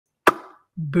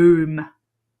Boom.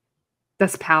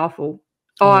 That's powerful.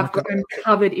 I'm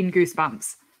covered in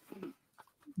goosebumps.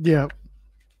 Yeah.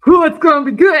 Oh, it's going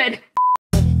to be good.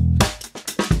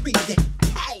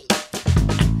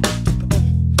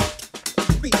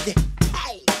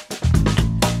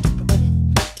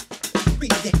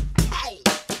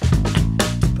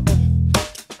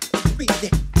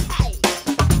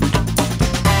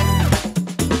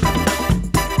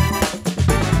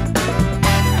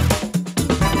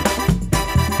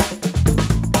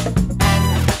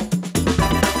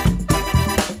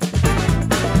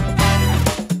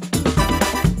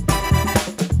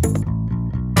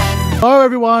 Hello,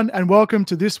 everyone, and welcome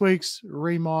to this week's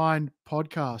Remind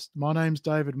podcast. My name's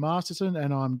David Masterson,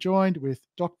 and I'm joined with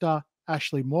Dr.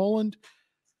 Ashleigh Moreland.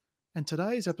 And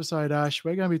today's episode, Ash,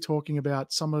 we're going to be talking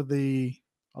about some of the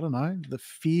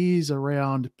fears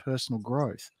around personal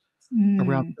growth,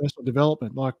 around personal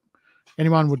development. Like,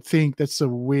 anyone would think that's a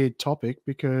weird topic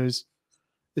because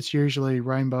it's usually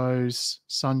rainbows,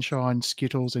 sunshine,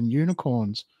 Skittles, and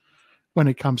unicorns when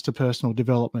it comes to personal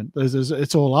development.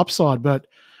 It's all upside, but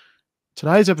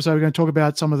today's episode, we're going to talk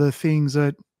about some of the things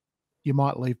that you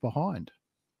might leave behind.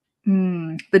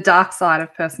 The dark side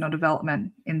of personal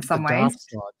development in some ways. Dark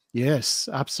side. Yes,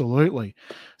 absolutely.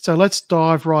 So let's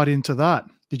dive right into that.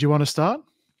 Did you want to start?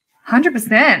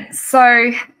 100%.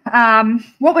 So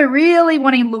what we're really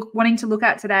wanting to look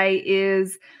at today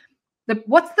is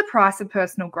what's the price of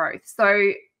personal growth?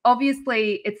 So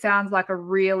obviously it sounds like a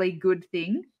really good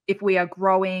thing. If we are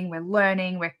growing, we're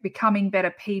learning, we're becoming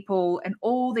better people and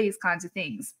all these kinds of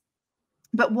things.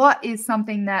 But what is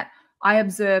something that I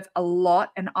observe a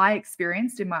lot and I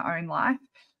experienced in my own life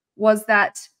was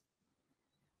that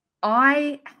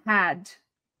I had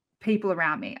people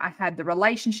around me. I had the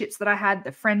relationships that I had,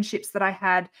 the friendships that I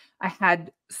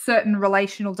had certain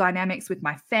relational dynamics with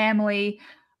my family.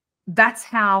 That's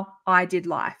how I did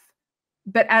life.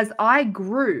 But as I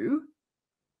grew,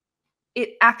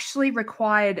 it actually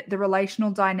required the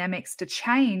relational dynamics to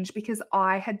change because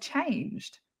I had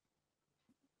changed.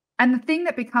 And the thing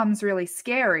that becomes really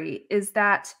scary is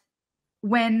that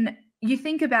when you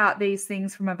think about these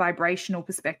things from a vibrational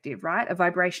perspective, right? A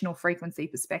vibrational frequency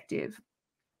perspective,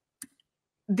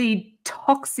 the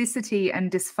toxicity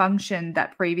and dysfunction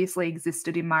that previously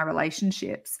existed in my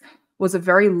relationships was a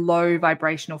very low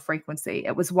vibrational frequency.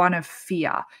 It was one of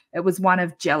fear. It was one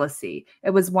of jealousy. It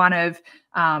was one of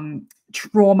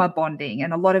trauma bonding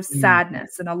and a lot of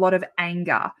sadness and a lot of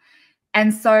anger.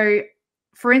 And so,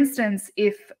 for instance,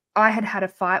 if I had a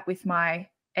fight with my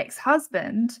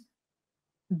ex-husband,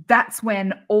 that's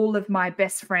when all of my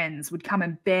best friends would come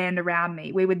and band around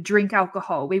me. We would drink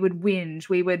alcohol. We would whinge.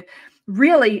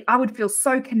 I would feel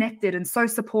so connected and so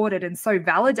supported and so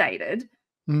validated.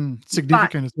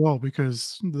 Significant as well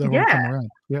because they want to come around.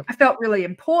 Yep. I felt really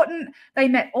important. They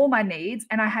met all my needs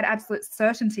and I had absolute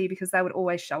certainty because they would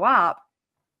always show up.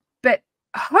 But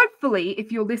hopefully,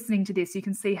 if you're listening to this, you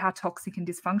can see how toxic and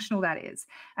dysfunctional that is.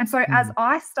 And so as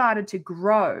I started to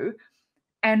grow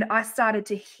and I started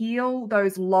to heal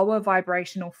those lower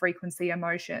vibrational frequency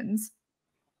emotions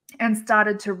and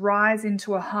started to rise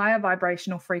into a higher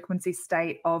vibrational frequency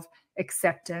state of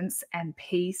acceptance and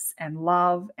peace and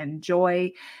love and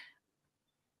joy,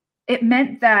 it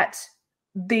meant that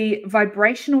the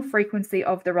vibrational frequency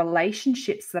of the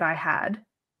relationships that I had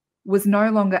was no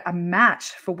longer a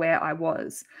match for where I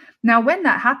was. Now, when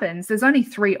that happens, there's only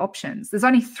three options. There's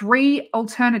only three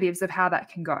alternatives of how that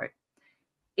can go.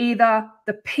 Either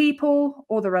the people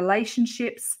or the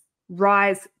relationships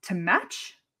rise to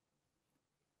match,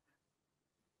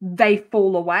 they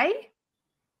fall away,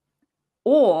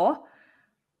 or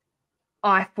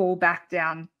I fall back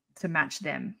down to match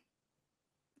them.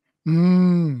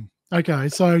 Okay,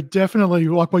 so definitely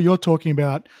like what you're talking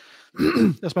about,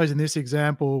 I suppose in this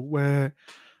example where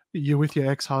you're with your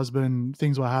ex-husband,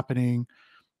 things were happening,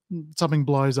 something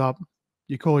blows up,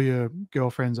 you call your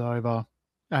girlfriends over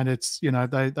and it's,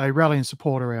 they rally and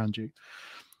support around you.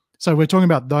 So we're talking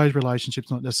about those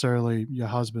relationships, not necessarily your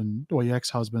husband or your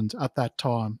ex-husband at that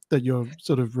time that you're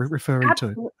sort of referring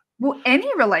to. Well, any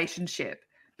relationship,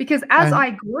 because as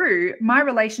I grew, my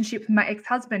relationship with my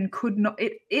ex-husband could not,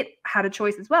 it had a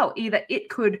choice as well. Either it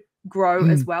could grow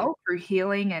as well through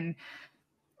healing and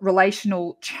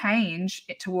relational change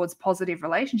towards positive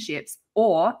relationships,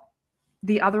 or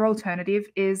the other alternative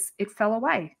is it fell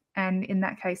away. And in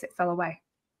that case, it fell away.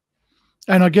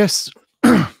 And I guess...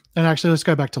 And actually, let's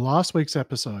go back to last week's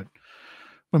episode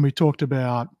when we talked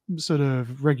about sort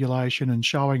of regulation and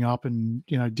showing up and,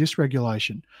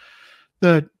 dysregulation.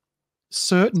 That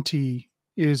certainty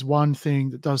is one thing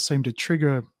that does seem to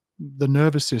trigger the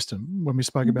nervous system when we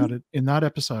spoke about it in that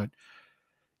episode.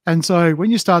 And so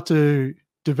when you start to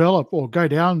develop or go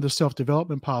down the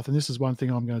self-development path, and this is one thing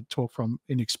I'm going to talk from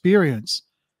in experience,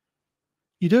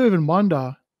 you do even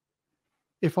wonder,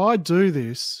 if I do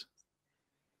this,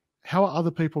 how are other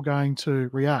people going to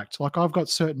react? Like, I've got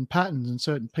certain patterns and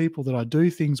certain people that I do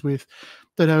things with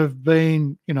that have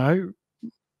been,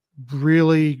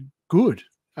 really good,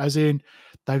 as in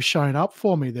they've shown up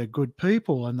for me. They're good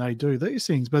people and they do these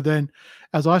things. But then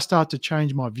as I start to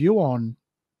change my view on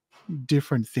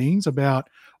different things about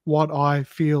what I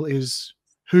feel is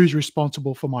who's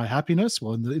responsible for my happiness.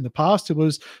 Well, in the past, it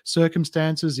was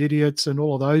circumstances, idiots, and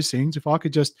all of those things. If I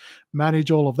could just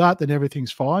manage all of that, then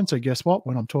everything's fine. So guess what?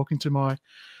 When I'm talking to my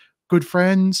good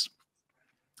friends,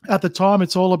 at the time,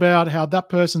 it's all about how that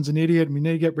person's an idiot and we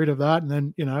need to get rid of that. And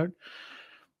then,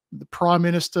 the prime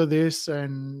minister this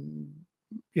and,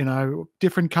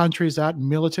 different countries that, and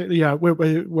military. Yeah,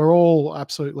 we're all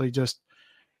absolutely just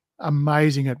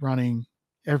amazing at running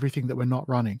everything that we're not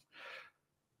running.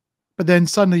 But then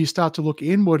suddenly you start to look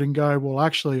inward and go, well,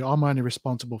 actually, I'm only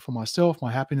responsible for myself.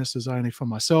 My happiness is only for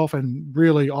myself. And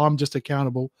really, I'm just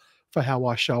accountable for how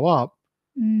I show up.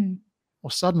 Well,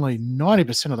 suddenly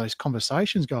 90% of those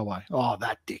conversations go away. Oh,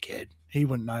 that dickhead. He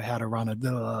wouldn't know how to run it.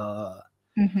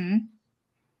 Mm-hmm.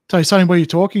 So something where you're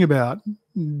talking about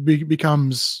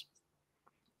becomes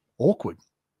awkward.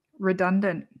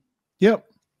 Redundant. Yep.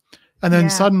 And then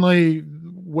suddenly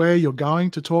where you're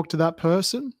going to talk to that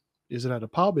person, is it at a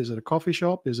pub? Is it a coffee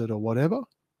shop? Is it a whatever?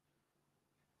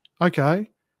 Okay.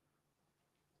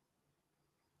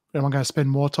 Am I going to spend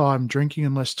more time drinking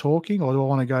and less talking, or do I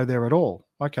want to go there at all?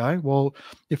 Okay. Well,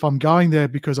 if I'm going there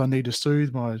because I need to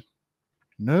soothe my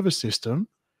nervous system,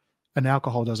 and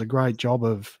alcohol does a great job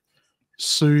of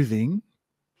soothing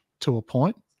to a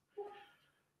point,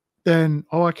 then,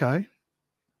 okay.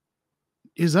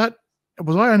 Was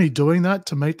I only doing that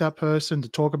to meet that person, to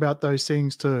talk about those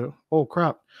things, to, oh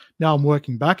crap, now I'm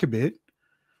working back a bit.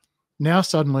 Now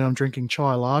suddenly I'm drinking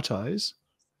chai lattes.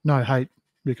 No hate,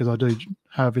 because I do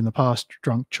have in the past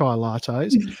drunk chai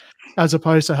lattes, as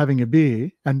opposed to having a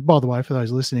beer. And by the way, for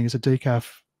those listening, it's a decaf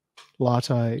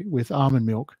latte with almond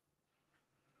milk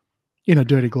in a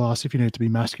dirty glass if you need to be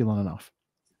masculine enough.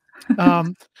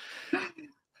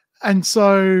 And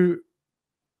so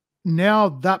now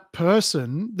that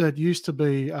person that used to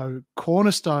be a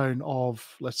cornerstone of,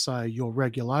 let's say, your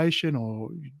regulation or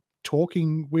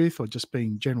talking with or just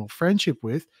being general friendship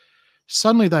with,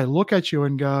 suddenly they look at you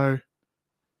and go,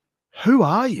 who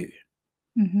are you?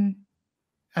 Mm-hmm.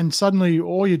 And suddenly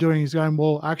all you're doing is going,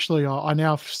 well, actually, I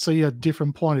now see a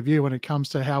different point of view when it comes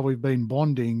to how we've been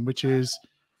bonding, which is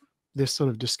this sort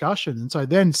of discussion. And so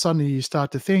then suddenly you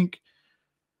start to think,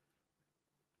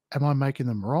 am I making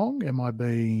them wrong? Am I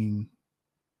being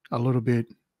a little bit,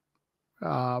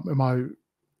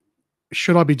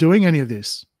 should I be doing any of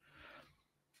this?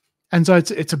 And so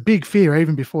it's a big fear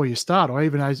even before you start, or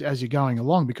even as you're going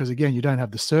along, because again, you don't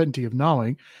have the certainty of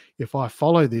knowing, if I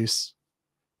follow this,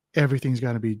 everything's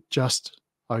going to be just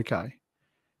okay,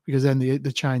 because then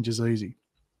the change is easy.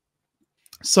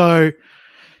 So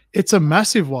it's a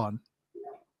massive one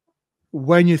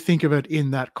when you think of it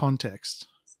in that context.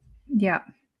 Yeah,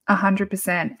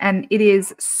 100%. And it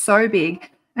is so big.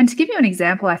 And to give you an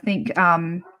example, I think,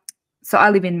 so I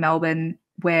live in Melbourne,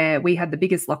 where we had the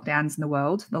biggest lockdowns in the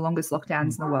world, the longest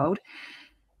lockdowns in the world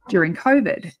during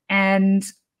COVID. And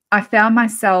I found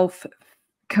myself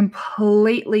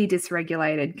completely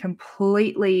dysregulated,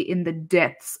 completely in the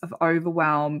depths of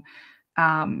overwhelm.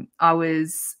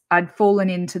 I'd fallen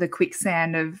into the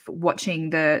quicksand of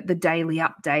watching the daily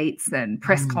updates and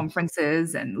press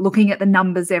conferences and looking at the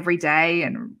numbers every day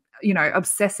and,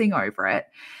 obsessing over it.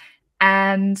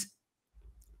 And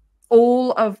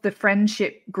all of the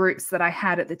friendship groups that I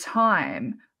had at the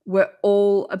time were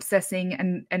all obsessing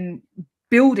and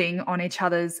building on each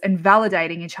other's and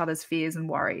validating each other's fears and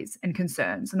worries and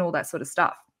concerns and all that sort of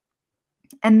stuff.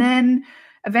 And then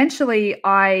eventually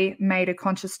I made a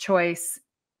conscious choice.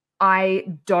 I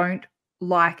don't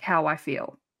like how I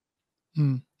feel.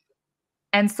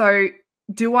 And so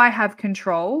do I have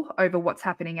control over what's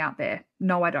happening out there?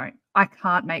 No, I don't. I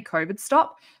can't make COVID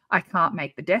stop. I can't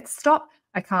make the deaths stop.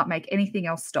 I can't make anything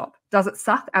else stop. Does it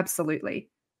suck? Absolutely.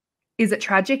 Is it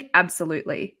tragic?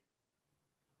 Absolutely.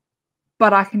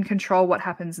 But I can control what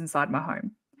happens inside my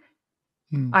home.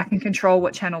 I can control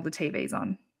what channel the TV's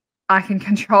on. I can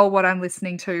control what I'm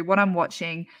listening to, what I'm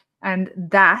watching, and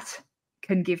that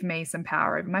can give me some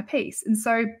power over my peace. And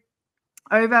so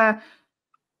over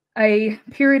a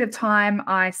period of time,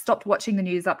 I stopped watching the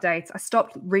news updates. I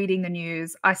stopped reading the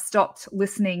news. I stopped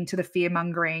listening to the fear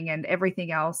mongering and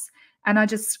everything else. and I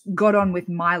just got on with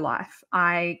my life.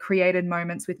 I created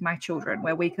moments with my children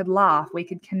where we could laugh, we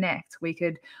could connect, we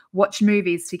could watch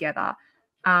movies together.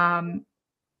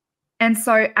 And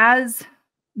so as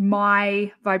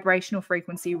my vibrational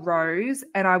frequency rose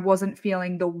and I wasn't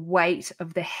feeling the weight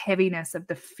of the heaviness of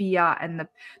the fear and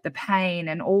the pain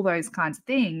and all those kinds of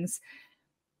things,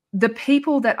 the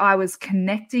people that I was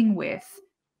connecting with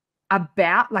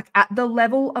about, like at the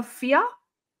level of fear,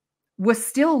 were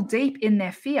still deep in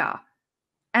their fear.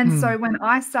 And so when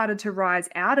I started to rise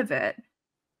out of it,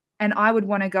 and I would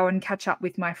want to go and catch up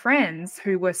with my friends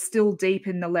who were still deep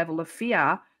in the level of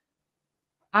fear,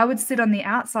 I would sit on the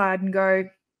outside and go,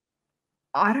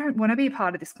 I don't want to be a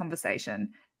part of this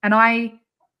conversation. And I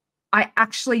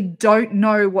actually don't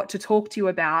know what to talk to you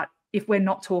about if we're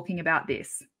not talking about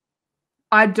this.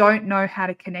 I don't know how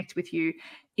to connect with you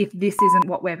if this isn't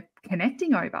what we're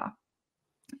connecting over.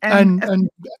 And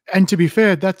to be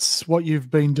fair, that's what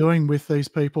you've been doing with these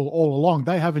people all along.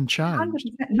 They haven't changed.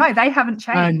 100%. No, they haven't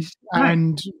changed.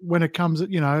 And when it comes,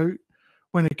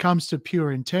 when it comes to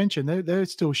pure intention, they're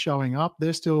still showing up.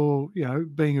 They're still,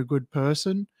 being a good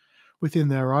person within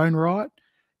their own right.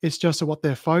 It's just that what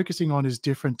they're focusing on is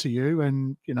different to you.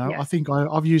 And, I think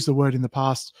I've used the word in the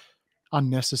past,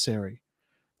 unnecessary.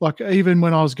 Like even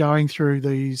when I was going through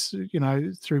these,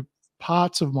 through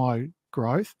parts of my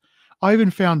growth, I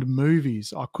even found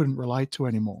movies I couldn't relate to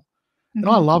anymore. And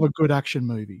I love a good action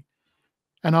movie.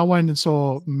 And I went and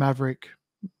saw Maverick,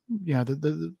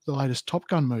 the latest Top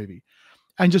Gun movie,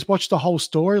 and just watched the whole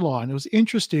storyline. It was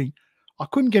interesting. I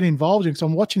couldn't get involved in because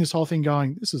I'm watching this whole thing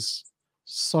going, this is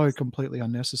so completely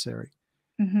unnecessary.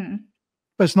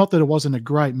 But it's not that it wasn't a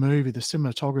great movie. The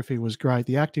cinematography was great.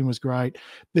 The acting was great.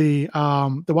 The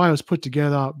way it was put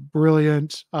together,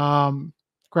 brilliant.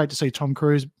 Great to see Tom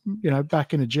Cruise,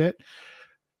 back in a jet.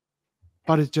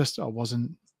 But it just, I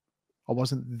wasn't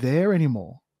there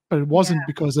anymore. But it wasn't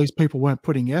because these people weren't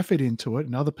putting effort into it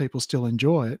and other people still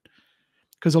enjoy it.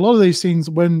 Because a lot of these things,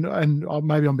 and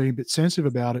maybe I'm being a bit sensitive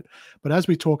about it, but as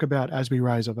we talk about, as we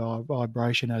raise our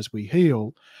vibration, as we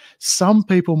heal, some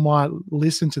people might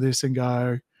listen to this and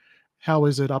go, how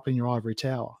is it up in your ivory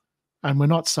tower? And we're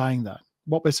not saying that.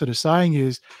 What we're sort of saying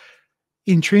is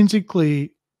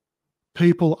intrinsically,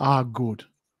 people are good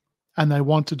and they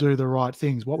want to do the right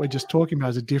things. What we're just talking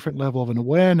about is a different level of an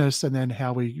awareness, and then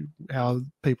how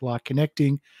people are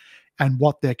connecting and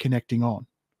what they're connecting on.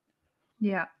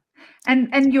 Yeah.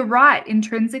 And you're right.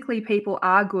 Intrinsically, people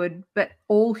are good, but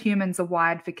all humans are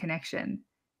wired for connection.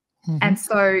 And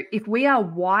so if we are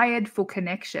wired for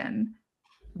connection,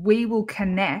 we will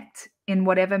connect in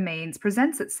whatever means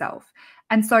presents itself.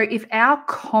 And so if our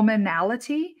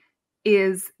commonality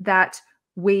is that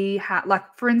we have, like,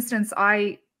 for instance,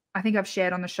 I think I've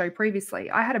shared on the show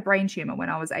previously, I had a brain tumor when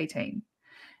I was 18.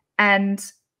 And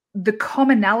the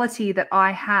commonality that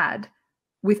I had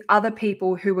with other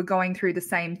people who were going through the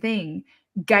same thing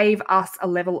gave us a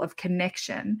level of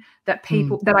connection that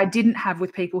that I didn't have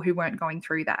with people who weren't going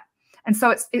through that. And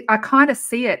so I kind of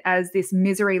see it as this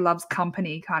misery loves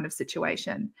company kind of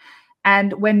situation.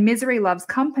 And when misery loves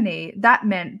company, that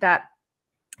meant that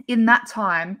in that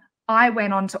time, I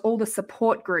went on to all the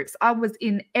support groups. I was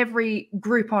in every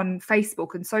group on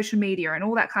Facebook and social media and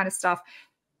all that kind of stuff,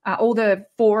 all the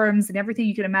forums and everything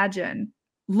you can imagine,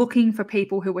 looking for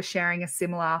people who were sharing a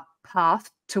similar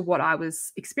path to what I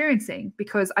was experiencing,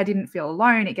 because I didn't feel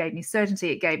alone. It gave me certainty.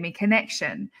 It gave me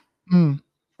connection.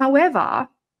 However,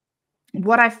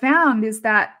 what I found is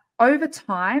that over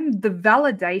time, the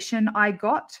validation I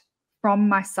got from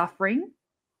my suffering,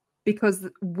 because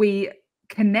we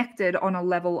connected on a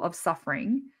level of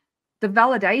suffering, the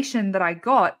validation that I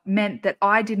got meant that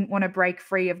I didn't want to break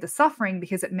free of the suffering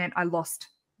because it meant I lost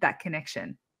that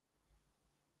connection.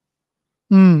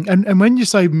 And when you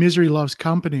say misery loves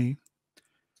company,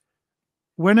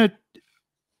 maybe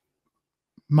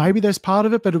there's part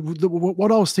of it, but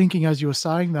what I was thinking as you were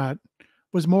saying that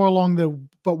was more along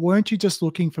but weren't you just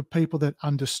looking for people that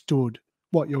understood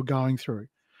what you're going through?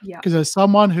 Yeah. Because as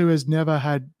someone who has never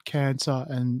had cancer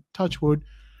and touch wood,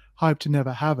 hope to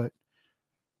never have it,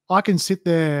 I can sit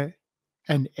there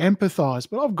and empathize,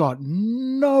 but I've got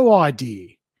no idea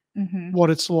what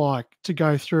it's like to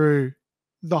go through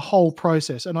the whole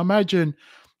process. And I imagine,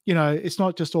 it's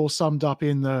not just all summed up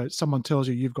in someone tells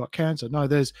you you've got cancer. No,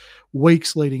 there's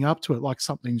weeks leading up to it, like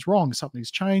something's wrong, something's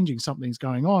changing, something's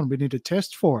going on. We need to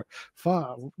test for it.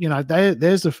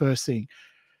 There's the first thing.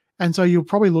 And so you weren't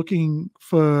probably looking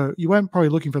for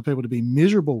people to be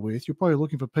miserable with. You're probably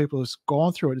looking for people who've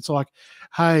gone through it. It's like,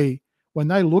 hey, when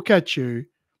they look at you,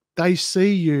 they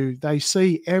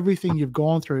see everything you've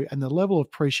gone through, and the level of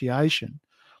appreciation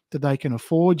that they can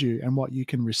afford you and what you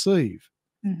can receive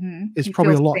is You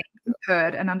probably feel a lot, seen,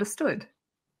 heard, and understood.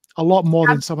 more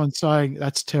Ab- than someone saying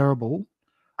that's terrible.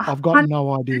 a I've got hun-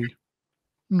 no idea.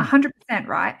 100%,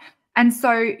 right? And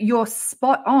so you're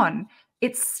spot on.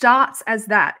 It starts as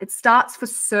that. It starts for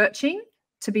searching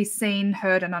to be seen,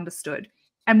 heard, and understood.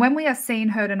 And when we are seen,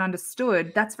 heard, and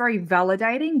understood, that's very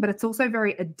validating, but it's also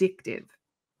very addictive.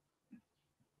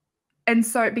 And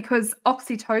so, because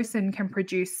oxytocin can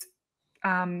produce,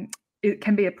 it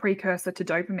can be a precursor to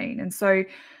dopamine. And so,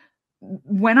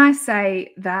 when I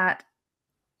say that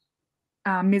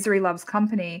misery loves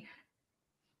company,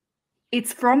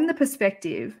 it's from the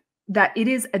perspective that it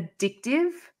is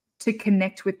addictive to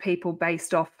connect with people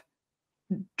based off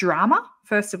drama,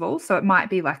 first of all. So it might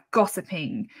be like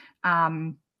gossiping.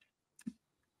 Oh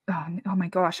my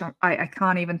gosh, I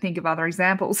can't even think of other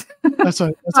examples. That's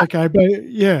okay. But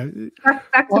yeah.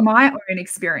 Back to my own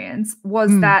experience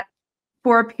was that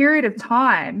for a period of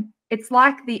time, it's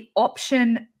like the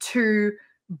option to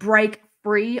break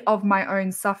free of my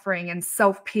own suffering and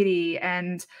self-pity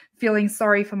and feeling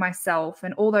sorry for myself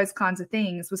and all those kinds of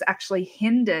things was actually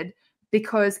hindered,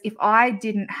 because if I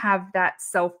didn't have that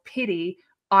self-pity,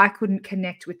 I couldn't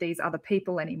connect with these other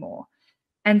people anymore.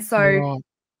 And so Right.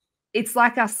 it's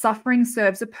like our suffering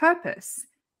serves a purpose.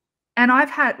 And I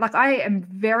am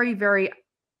very, very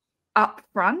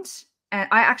upfront, and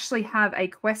I actually have a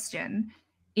question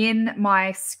in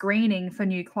my screening for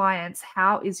new clients: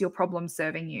 how is your problem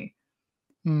serving you?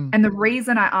 And the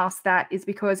reason I ask that is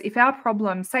because if our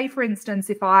problem, say for instance,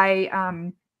 if I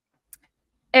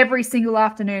every single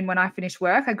afternoon when I finish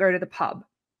work, I go to the pub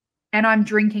and I'm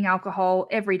drinking alcohol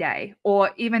every day,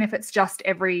 or even if it's just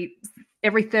every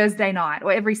Thursday night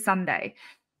or every Sunday,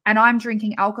 and I'm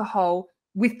drinking alcohol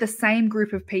with the same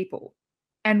group of people,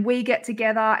 and we get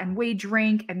together and we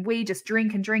drink and we just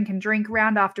drink and drink and drink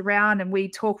round after round, and we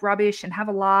talk rubbish and have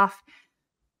a laugh.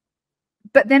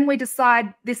 But then we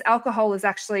decide this alcohol is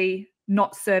actually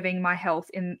not serving my health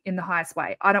in the highest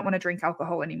way. I don't want to drink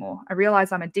alcohol anymore. I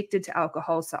realize I'm addicted to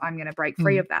alcohol, so I'm going to break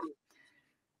free of that.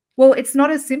 Well, it's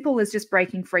not as simple as just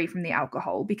breaking free from the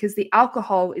alcohol, because the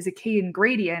alcohol is a key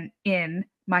ingredient in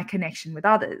my connection with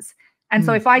others. And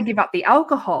so if I give up the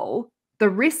alcohol, the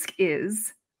risk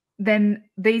is then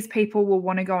these people will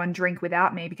want to go and drink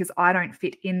without me because I don't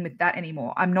fit in with that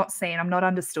anymore. I'm not seen. I'm not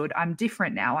understood. I'm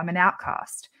different now. I'm an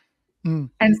outcast.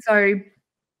 And so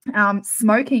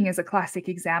smoking is a classic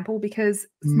example, because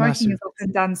smoking is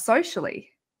often done socially.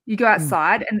 You go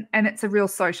outside and it's a real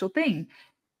social thing.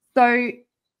 So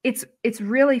it's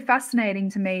really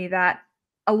fascinating to me that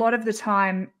a lot of the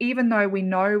time, even though we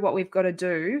know what we've got to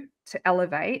do to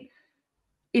elevate,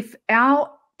 if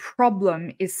our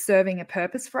problem is serving a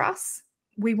purpose for us,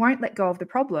 we won't let go of the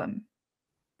problem.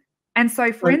 And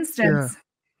so, for instance,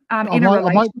 in a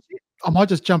relationship, I might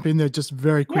just jump in there just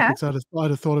very quickly, because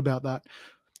I'd have thought about that.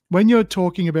 When you're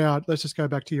talking about, let's just go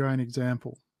back to your own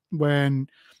example, when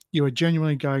you are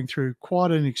genuinely going through quite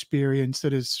an experience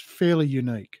that is fairly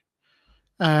unique,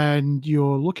 and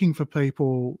you're looking for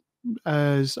people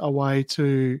as a way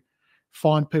to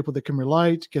find people that can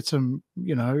relate, get some,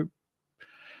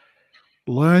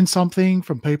 learn something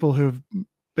from people who have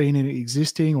been in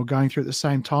existing or going through at the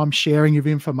same time, sharing of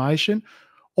information.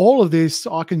 All of this,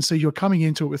 I can see you're coming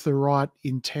into it with the right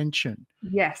intention.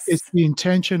 yes, It's the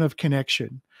intention of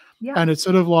connection. yeah, And it's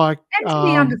sort of like, and to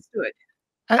be understood.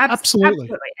 absolutely.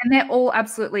 And they're all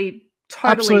absolutely,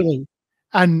 totally. Absolutely.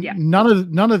 And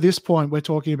none of this point we're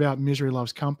talking about misery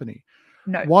loves company.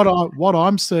 No. What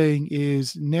I'm seeing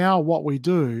is now what we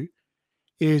do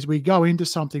is we go into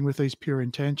something with these pure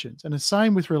intentions. And the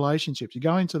same with relationships. You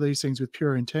go into these things with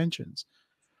pure intentions.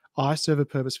 I serve a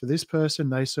purpose for this person.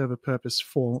 They serve a purpose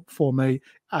for me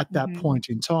at that point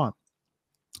in time.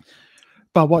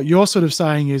 But what you're sort of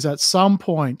saying is at some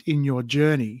point in your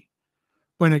journey,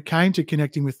 when it came to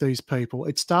connecting with these people,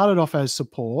 it started off as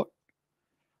support,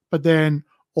 but then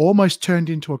almost turned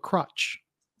into a crutch.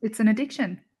 It's an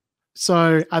addiction.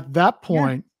 So at that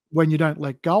point, when you don't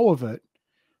let go of it,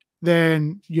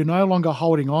 then you're no longer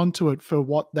holding on to it for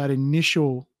what that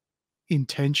initial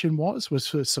intention was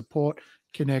for support,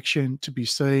 connection, to be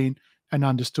seen and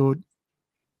understood.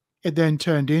 It then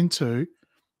turned into,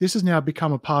 this has now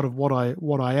become a part of what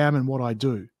I am and what I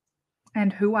do.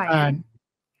 And who I am.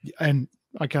 And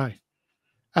okay,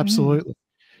 absolutely.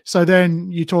 So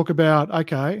then you talk about,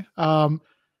 okay,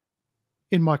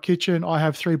 in my kitchen, I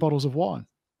have 3 bottles of wine.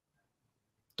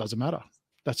 Doesn't matter.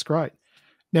 That's great.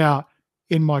 Now,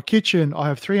 in my kitchen, I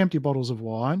have 3 empty bottles of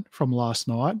wine from last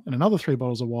night, and another 3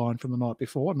 bottles of wine from the night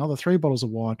before, another 3 bottles of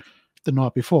wine the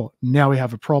night before. Now we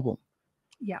have a problem.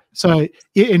 Yeah. So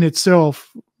in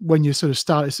itself, when you sort of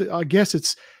start, I guess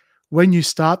it's when you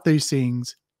start these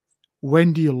things,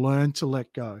 when do you learn to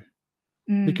let go?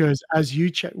 Because as you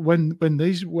when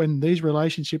these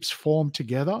relationships form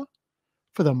together,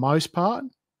 for the most part,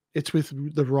 it's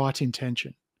with the right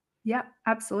intention. Yeah,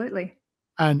 absolutely.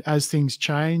 And as things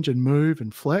change and move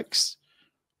and flex,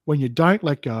 when you don't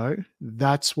let go,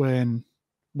 that's when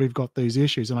we've got these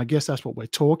issues. And I guess that's what we're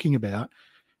talking about.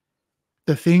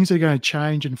 The things that are going to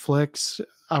change and flex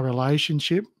a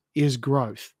relationship is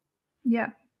growth,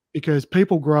 Yeah. because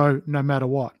people grow no matter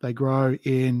what. They grow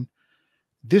in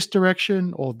this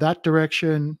direction or that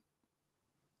direction.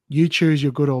 You choose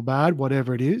your good or bad,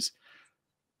 whatever it is.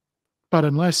 But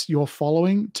unless you're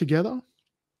following together,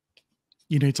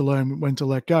 you need to learn when to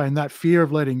let go. And that fear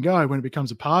of letting go, when it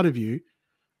becomes a part of you,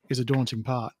 is a daunting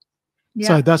part. Yeah.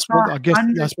 So that's what I guess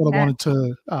that's what I 100%. wanted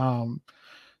to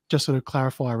just sort of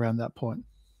clarify around that point.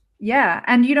 Yeah.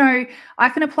 And, you know, I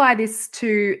can apply this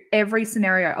to every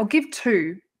scenario. I'll give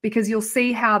two because you'll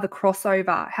see how the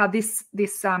crossover, how this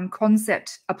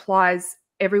concept applies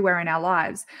everywhere in our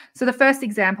lives. So the first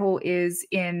example is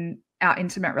in our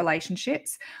intimate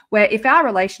relationships, where if our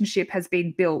relationship has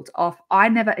been built off, I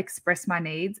never express my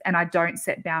needs and I don't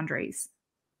set boundaries.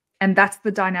 And that's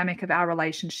the dynamic of our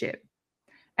relationship.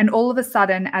 And all of a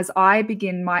sudden, as I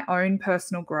begin my own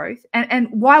personal growth, and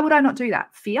why would I not do that?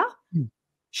 Fear?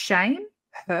 Shame,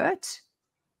 hurt.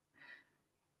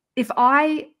 If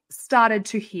I started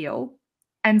to heal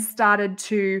and started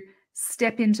to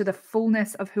step into the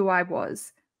fullness of who I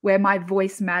was, where my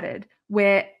voice mattered,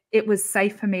 where it was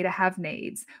safe for me to have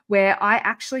needs, where I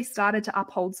actually started to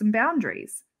uphold some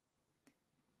boundaries,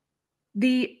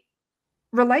 the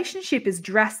relationship is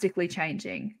drastically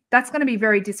changing. That's going to be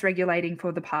very dysregulating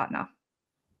for the partner.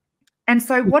 And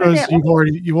so what are Because their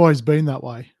you've always been that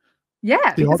way.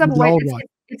 Yeah, The because I've the always old way.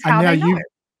 it's And how now they know.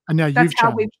 you've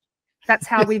changed. That's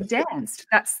how we've danced.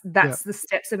 That's Yeah. the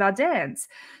steps of our dance.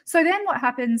 So then what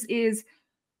happens is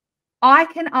I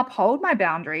can uphold my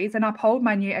boundaries and uphold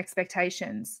my new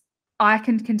expectations. I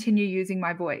can continue using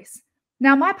my voice.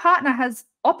 Now my partner has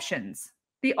options.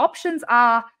 The options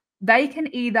are they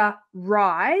can either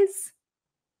rise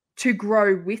to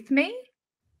grow with me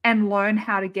and learn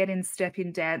how to get in step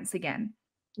in dance again.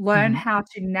 Learn how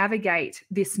to navigate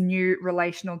this new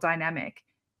relational dynamic.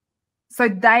 So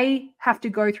they have to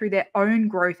go through their own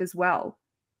growth as well.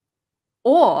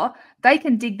 Or they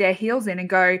can dig their heels in and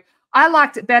go, I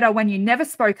liked it better when you never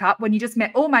spoke up, when you just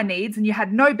met all my needs and you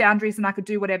had no boundaries and I could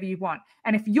do whatever you want.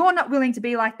 And if you're not willing to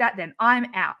be like that, then I'm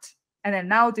out. And then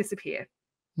they'll disappear.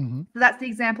 So that's the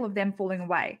example of them falling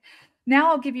away.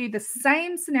 Now I'll give you the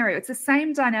same scenario. It's the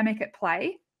same dynamic at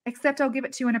play, except I'll give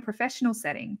it to you in a professional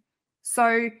setting.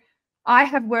 So I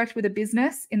have worked with a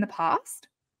business in the past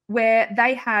where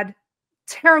they had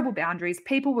terrible boundaries.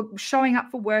 People were showing up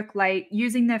for work late,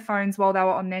 using their phones while they were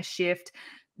on their shift,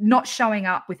 not showing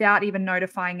up without even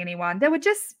notifying anyone. There were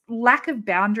just lack of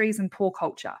boundaries and poor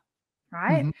culture,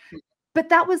 right? But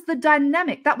that was the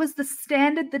dynamic. That was the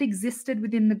standard that existed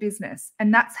within the business.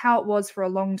 And that's how it was for a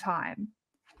long time.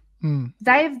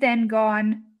 They've then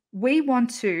gone, we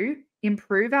want to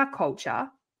improve our culture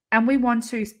and we want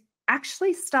to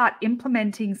actually start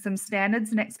implementing some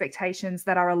standards and expectations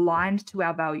that are aligned to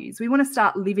our values. We want to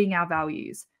start living our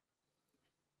values.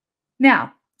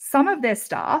 Now, some of their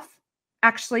staff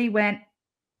actually went,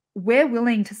 we're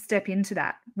willing to step into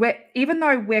that. Even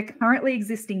though we're currently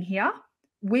existing here,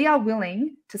 we are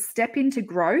willing to step into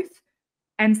growth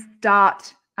and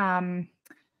start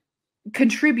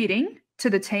contributing to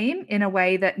the team in a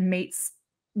way that meets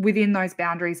within those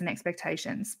boundaries and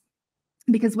expectations,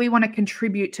 because we want to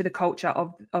contribute to the culture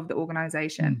of the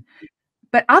organization.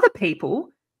 But other people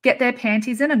get their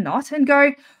panties in a knot and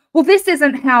go, well, this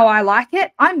isn't how I like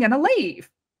it. I'm going to leave.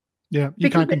 Yeah, you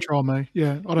can't control me.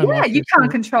 Yeah, I don't like this. You can't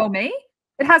control me.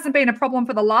 It hasn't been a problem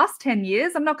for the last 10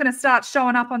 years. I'm not going to start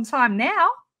showing up on time now.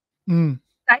 They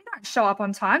don't show up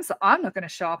on time, so I'm not going to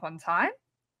show up on time.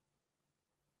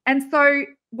 And so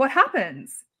what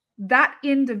happens? That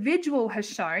individual has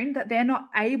shown that they're not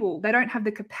able, they don't have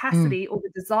the capacity or the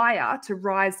desire to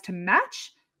rise to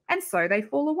match, and so they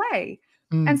fall away.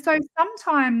 And so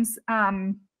sometimes,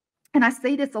 and I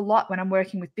see this a lot when I'm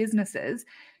working with businesses,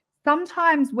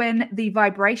 sometimes when the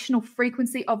vibrational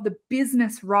frequency of the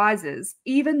business rises,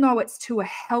 even though it's to a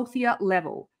healthier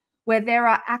level, where there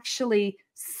are actually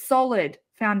solid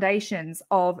foundations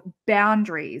of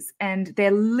boundaries and they're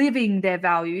living their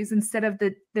values instead of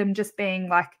them just being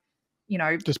like, you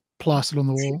know, just plastered on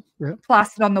the wall. Yeah.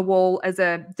 Plastered on the wall as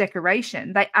a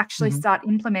decoration. They actually start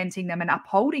implementing them and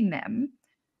upholding them.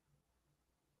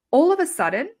 All of a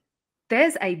sudden,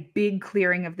 there's a big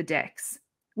clearing of the decks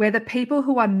where the people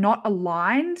who are not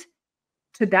aligned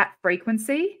to that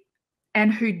frequency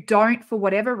and who don't, for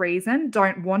whatever reason,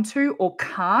 don't want to or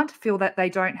can't, feel that they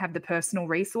don't have the personal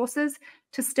resources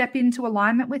to step into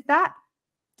alignment with that,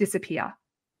 disappear.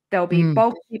 There'll be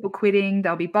bulk people quitting,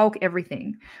 there'll be bulk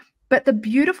everything. But the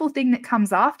beautiful thing that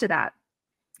comes after that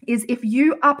is if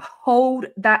you uphold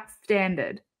that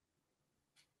standard,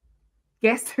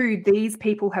 guess who these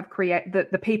people have created,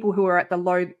 the people who are at the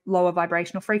lower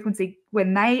vibrational frequency,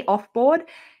 when they offboard,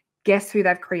 guess who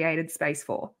they've created space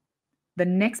for? The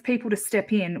next people to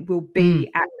step in will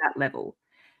be at that level.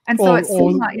 And so it's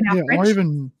similar in our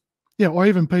friendship. Or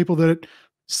even people that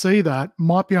see that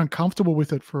might be uncomfortable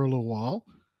with it for a little while,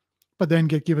 but then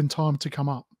get given time to come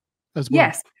up as well.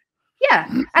 Yes. Yeah.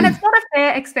 And it's not a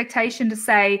fair expectation to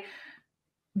say,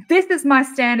 this is my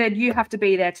standard, you have to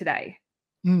be there today.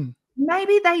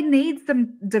 Maybe they need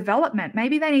some development.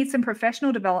 Maybe they need some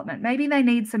professional development. Maybe they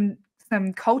need some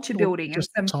culture building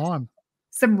and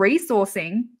some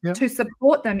resourcing to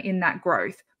support them in that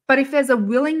growth. But if there's a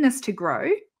willingness to grow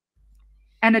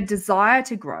and a desire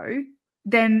to grow,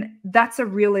 then that's a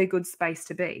really good space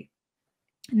to be.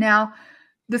 Now,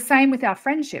 the same with our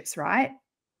friendships, right?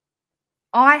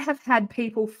 I have had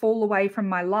people fall away from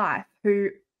my life who,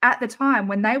 at the time,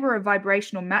 when they were a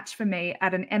vibrational match for me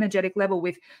at an energetic level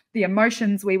with the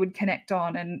emotions we would connect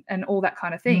on and all that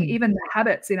kind of thing, even the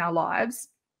habits in our lives,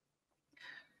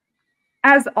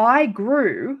 as I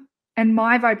grew and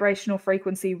my vibrational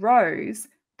frequency rose,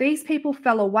 these people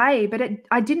fell away, but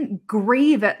I didn't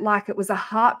grieve it like it was a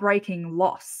heartbreaking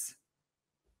loss.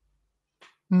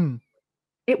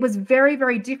 It was very,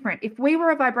 very different. If we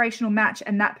were a vibrational match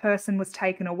and that person was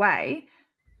taken away,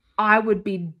 I would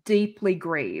be deeply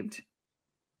grieved.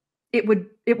 It would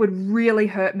really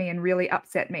hurt me and really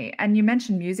upset me. And you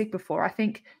mentioned music before. I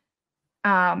think,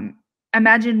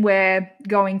 imagine we're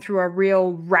going through a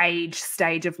real rage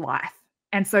stage of life.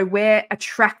 And so we're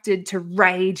attracted to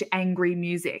rage, angry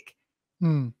music.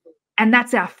 And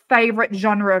that's our favorite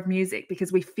genre of music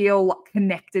because we feel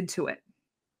connected to it.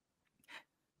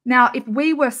 Now, if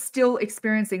we were still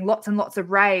experiencing lots and lots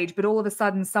of rage, but all of a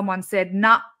sudden someone said,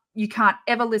 nah, you can't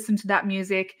ever listen to that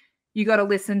music. You got to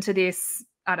listen to this,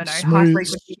 I don't know, high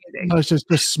frequency music. No, it's just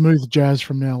smooth jazz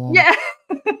from now on. Yeah.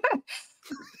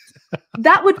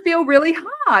 That would feel really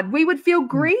hard. We would feel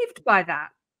grieved by that.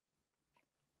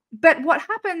 But what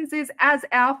happens is as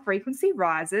our frequency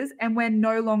rises and we're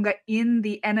no longer in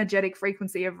the energetic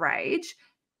frequency of rage,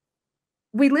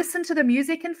 we listen to the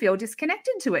music and feel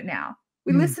disconnected to it now.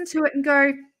 We listen to it and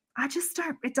go,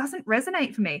 it doesn't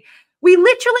resonate for me. We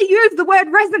literally use the word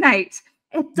resonate.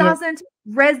 It doesn't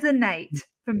resonate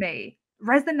for me.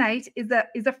 Resonate is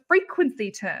a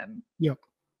frequency term. Yep.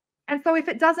 And so if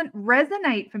it doesn't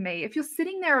resonate for me, if you're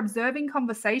sitting there observing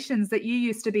conversations that you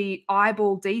used to be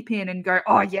eyeball deep in and go,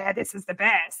 oh yeah, this is the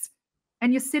best.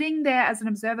 And you're sitting there as an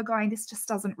observer going, this just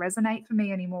doesn't resonate for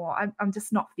me anymore. I'm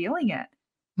just not feeling it.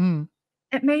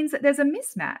 It means that there's a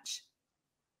mismatch.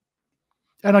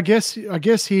 And I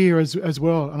guess here as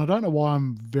well, and I don't know why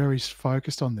I'm very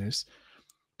focused on this,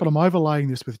 but I'm overlaying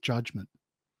this with judgment.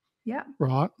 Yeah.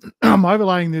 Right? I'm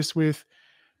overlaying this with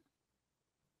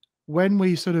when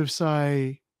we sort of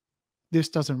say this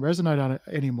doesn't resonate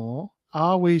anymore,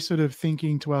 are we sort of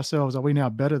thinking to ourselves, are we now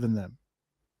better than them?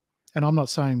 And I'm not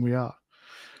saying we are.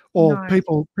 Or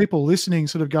people listening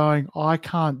sort of going, I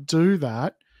can't do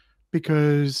that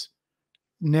because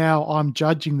now I'm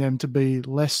judging them to be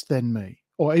less than me.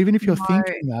 Or even if you're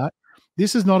thinking that,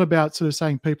 this is not about sort of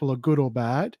saying people are good or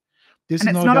bad. It's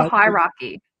not a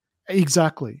hierarchy.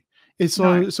 Exactly. It's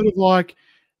sort of like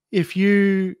if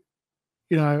you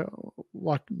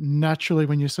like naturally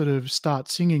when you sort of start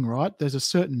singing, right, there's a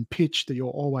certain pitch that you'll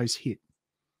always hit,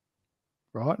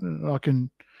 right? And I can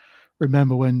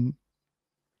remember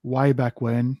way back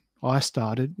when I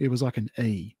started, it was like an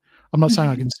E. I'm not saying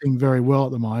I can sing very well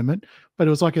at the moment, but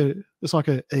it's like a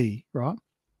E, right?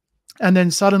 And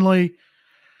then suddenly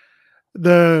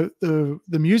the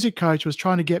music coach was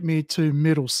trying to get me to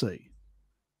middle C.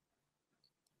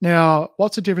 Now,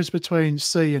 what's the difference between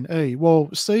C and E?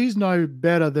 Well, C is no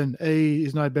better than E,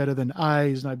 is no better than A,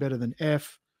 is no better than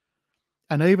F.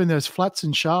 And even there's flats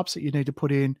and sharps that you need to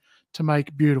put in to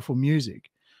make beautiful music.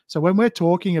 So when we're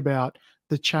talking about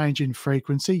the change in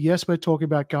frequency, yes, we're talking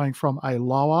about going from a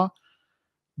lower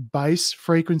bass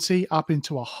frequency up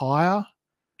into a higher,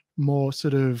 more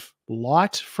sort of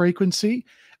light frequency,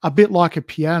 a bit like a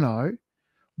piano.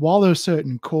 While there are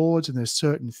certain chords and there's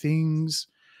certain things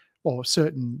or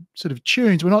certain sort of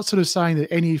tunes, we're not sort of saying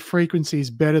that any frequency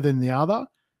is better than the other.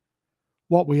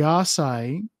 What we are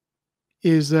saying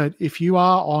is that if you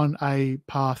are on a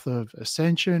path of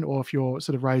ascension, or if you're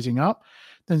sort of raising up,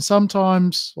 then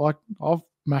sometimes, like, I've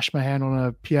mashed my hand on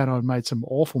a piano and made some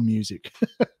awful music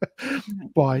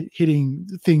by hitting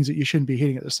things that you shouldn't be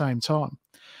hitting at the same time.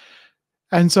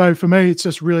 And so for me, it's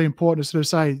just really important to sort of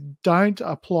say, don't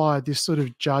apply this sort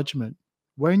of judgment.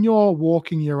 When you're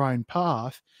walking your own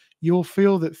path, you'll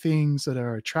feel that things that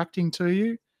are attracting to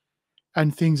you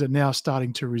and things are now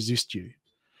starting to resist you.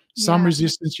 Some Yeah.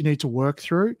 resistance you need to work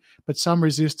through, but some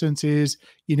resistance is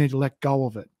you need to let go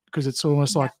of it, because it's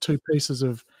almost Yeah. like two pieces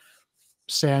of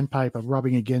sandpaper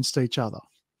rubbing against each other.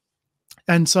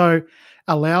 And so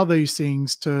allow these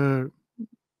things to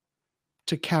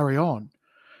carry on.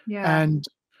 Yeah. And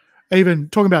even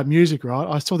talking about music, right?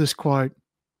 I saw this quote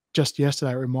just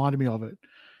yesterday. It reminded me of it.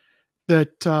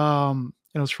 That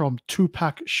it was from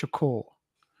Tupac Shakur.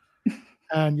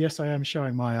 And yes, I am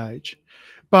showing my age.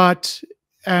 But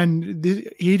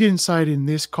he didn't say it in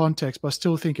this context, but I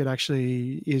still think it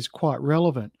actually is quite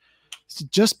relevant. So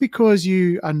just because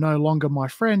you are no longer my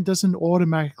friend doesn't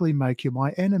automatically make you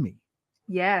my enemy.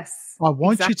 Yes. I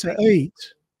want you to Exactly.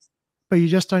 eat, but you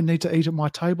just don't need to eat at my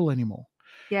table anymore.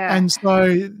 Yeah. And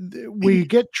so we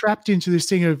get trapped into this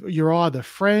thing of you're either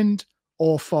friend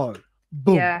or foe.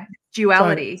 Boom. Yeah. So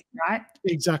Duality, right?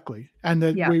 exactly. And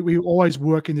that Yeah. we always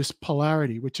work in this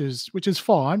polarity, which is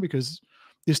fine, because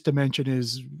this dimension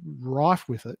is rife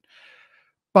with it.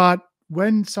 But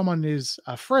when someone is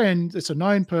a friend, it's a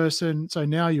known person. So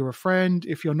now you're a friend.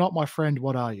 If you're not my friend,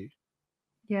 what are you?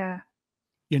 Yeah.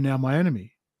 You're now my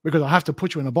enemy, because I have to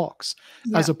put you in a box,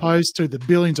 Yeah. as opposed to the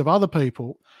billions of other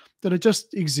people that are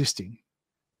just existing.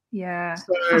 Yeah.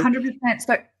 So 100%.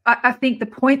 So I think the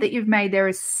point that you've made there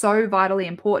is so vitally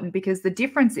important, because the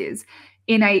difference is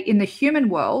in the human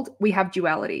world, we have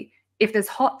duality. If there's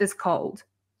hot, there's cold.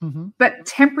 mhm, But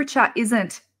temperature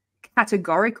isn't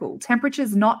categorical. Temperature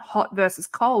is not hot versus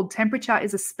cold. Temperature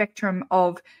is a spectrum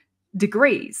of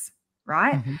degrees,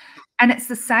 right? mhm, And it's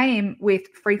the same with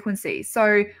frequency.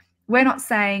 So we're not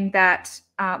saying that,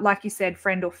 like you said,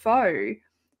 friend or foe.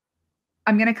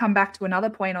 I'm going to come back to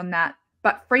another point on that.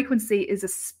 But frequency is a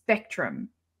spectrum.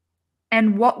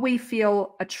 And what we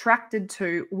feel attracted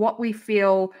to, what we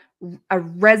feel a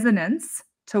resonance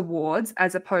towards,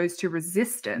 as opposed to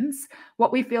resistance,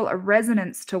 what we feel a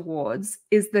resonance towards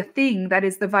is the thing that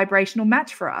is the vibrational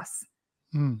match for us.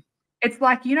 mm, It's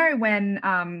like,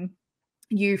 when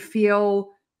you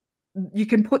feel you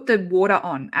can put the water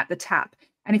on at the tap.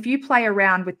 And if you play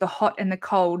around with the hot and the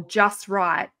cold just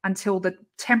right until the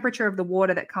temperature of the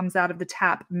water that comes out of the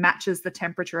tap matches the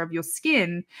temperature of your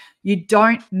skin, you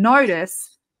don't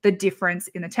notice the difference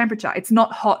in the temperature. It's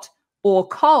not hot or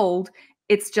cold.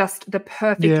 It's just the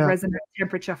perfect yeah, resonant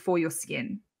temperature for your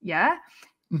skin. Yeah.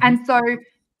 mhm. And so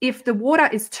if the water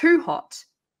is too hot,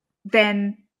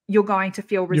 then you're going to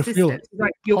feel You feel resistance. it,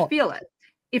 Right? You'll hot. feel it.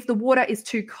 If the water is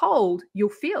too cold, you'll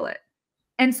feel it.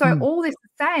 And so Mm, all this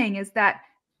is saying is that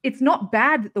it's not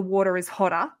bad that the water is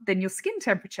hotter than your skin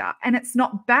temperature, and it's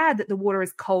not bad that the water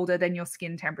is colder than your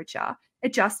skin temperature.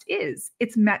 It just is.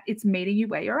 It's meeting you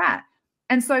where you're at.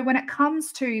 And so when it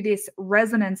comes to this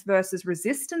resonance versus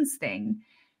resistance thing,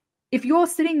 if you're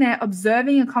sitting there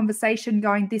observing a conversation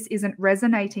going, this isn't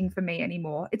resonating for me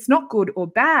anymore, it's not good or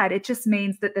bad. It just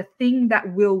means that the thing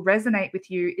that will resonate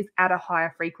with you is at a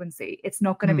higher frequency. It's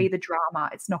not going to mm. be the drama.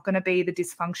 It's not going to be the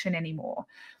dysfunction anymore.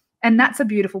 And that's a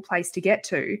beautiful place to get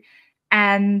to.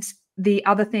 And the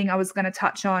other thing I was going to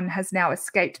touch on has now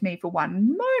escaped me for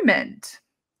one moment.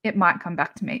 It might come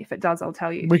back to me. If it does, I'll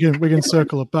tell you. We can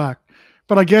circle it back.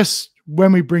 But I guess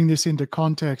when we bring this into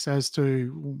context, as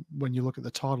to when you look at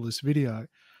the title of this video,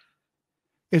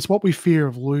 it's what we fear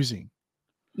of losing.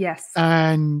 Yes.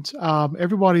 And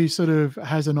everybody sort of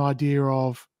has an idea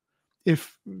of,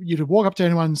 if you to walk up to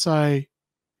anyone and say,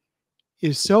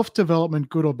 is self-development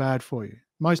good or bad for you?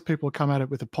 Most people come at it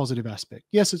with a positive aspect.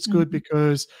 Yes, it's good, Mhm.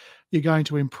 because you're going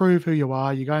to improve who you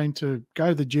are. You're going to go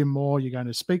to the gym more. You're going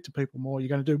to speak to people more. You're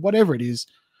going to do whatever it is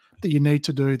that you need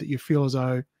to do, that you feel as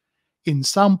though in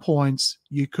some points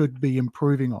you could be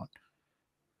improving on.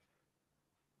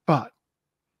 But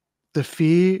the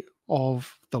fear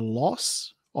of the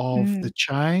loss, of the Mm.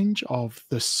 change, of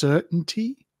the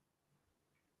certainty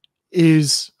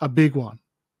is a big one.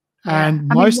 Yeah. And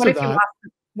I mean, most of that,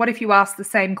 what if you ask the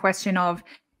same question of,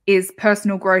 is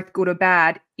personal growth good or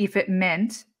bad, if it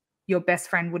meant your best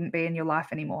friend wouldn't be in your life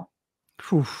anymore?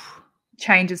 oof,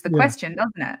 Changes the yeah, question,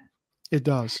 doesn't it? it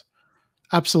does.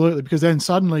 Absolutely. Because then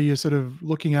suddenly you're sort of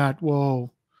looking at,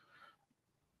 well,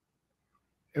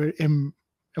 am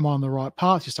I on the right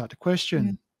path? You start to Mm.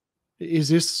 question, is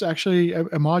this actually,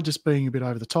 am I just being a bit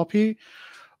over the top here?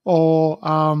 or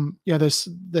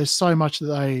there's so much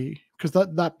that because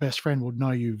that best friend would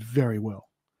know you very well.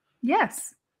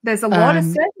 Yes. There's a lot of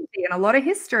And certainty and a lot of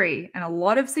history and a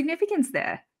lot of significance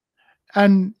there.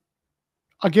 and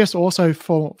I guess also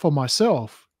for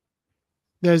myself,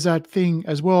 there's that thing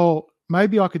as well.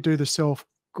 Maybe I could do the self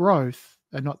growth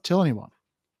and not tell anyone.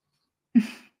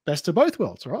 Best of both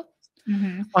worlds, right?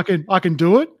 Mhm. I can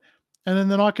do it, and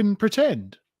then I can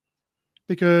pretend,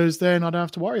 because then I don't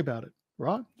have to worry about it,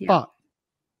 right? Yeah. But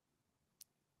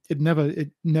it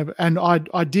never, and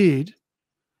I did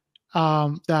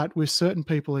that with certain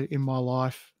people in my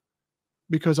life,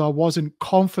 because I wasn't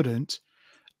confident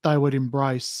they would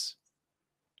embrace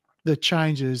the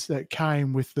changes that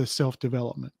came with the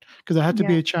self-development, because there had to Yeah.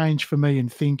 be a change for me in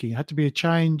thinking. It had to be a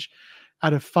change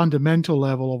at a fundamental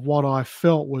level of what I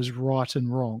felt was right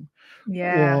and wrong,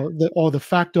 Yeah. or the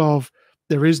fact of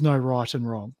there is no right and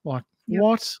wrong. Like, Yep.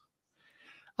 what?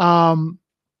 Um,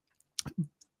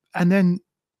 and then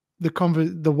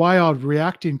the way I'd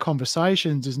react in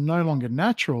conversations is no longer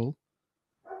natural.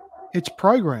 It's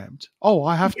programmed. Oh,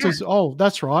 I have Yeah. to. Oh,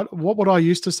 that's right. What would I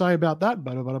used to say about that?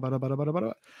 Bada, bada, bada, bada, bada,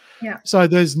 bada. Yeah. So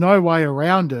there's no way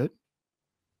around it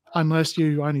unless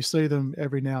you only see them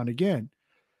every now and again.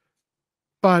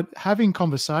 But having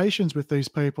conversations with these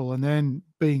people and then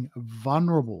being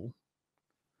vulnerable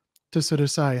to sort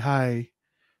of say, hey,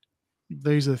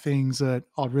 these are things that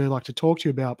I'd really like to talk to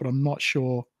you about, but I'm not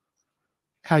sure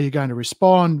how you're going to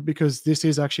respond, because this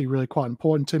is actually really quite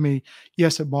important to me.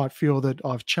 Yes, it might feel that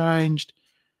I've changed.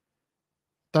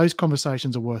 Those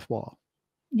conversations are worthwhile,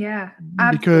 Yeah.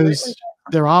 Absolutely. because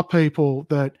there are people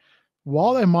that,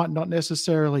 while they might not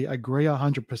necessarily agree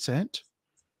 100%,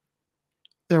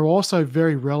 they're also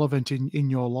very relevant in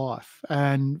your life.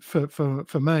 And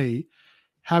for me,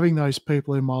 having those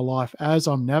people in my life as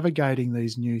I'm navigating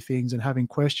these new things and having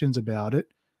questions about it,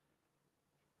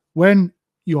 when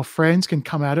your friends can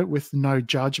come at it with no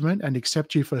judgment and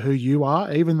accept you for who you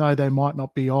are, even though they might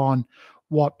not be on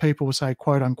what people will say,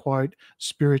 quote unquote,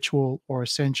 spiritual or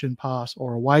ascension path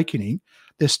or awakening,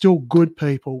 they're still good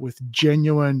people with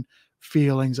genuine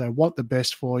feelings. They want the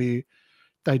best for you.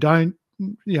 They don't,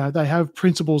 they have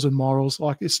principles and morals.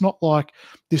 Like, it's not like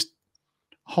this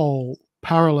whole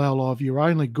parallel of you're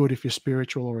only good if you're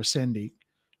spiritual or ascending.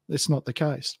 It's not the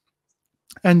case.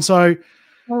 And so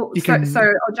Well, you so can,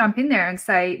 I'll jump in there and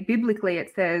say, biblically,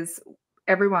 it says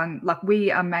everyone, like,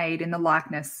 we are made in the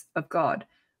likeness of God,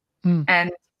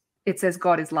 and it says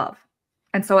God is love.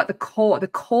 And so at the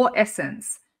core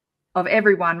essence of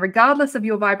everyone, regardless of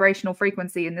your vibrational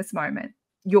frequency in this moment,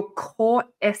 your core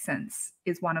essence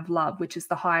is one of love, which is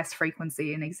the highest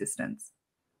frequency in existence.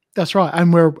 that's right.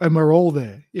 And we're all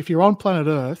there. If you're on planet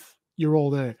Earth, you're all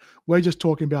there. We're just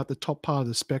talking about the top part of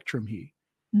the spectrum here.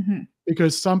 Mm-hmm.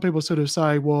 Because some people sort of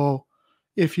say, well,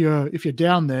 if you're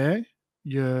down there,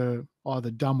 you're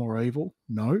either dumb or evil.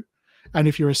 No. And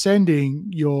if you're ascending,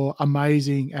 you're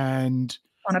amazing and,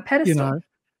 On a pedestal.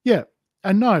 yeah.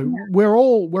 And no, Yeah. we're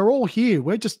all here.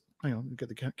 We're just, hang on, get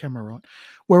the camera right.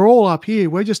 We're all up here.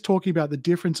 We're just talking about the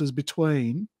differences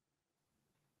between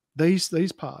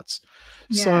these parts.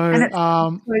 Yeah. And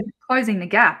So it's closing the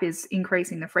gap is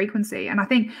increasing the frequency. And I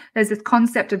think there's this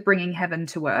concept of bringing heaven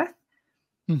to earth.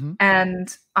 mhm.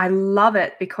 And I love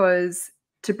it, because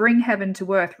to bring heaven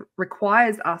to earth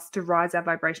requires us to rise our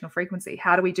vibrational frequency.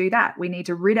 How do we do that? We need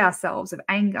to rid ourselves of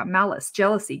anger, malice,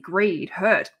 jealousy, greed,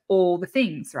 hurt, all the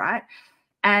things, right?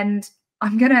 And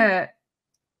I'm going to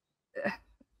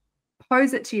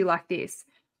pose it to you like this.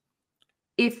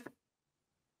 If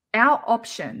our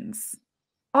options,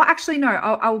 oh, actually, no,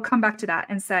 I'll come back to that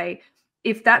and say,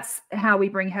 if that's how we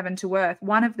bring heaven to earth,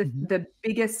 one of the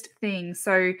biggest things.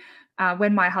 So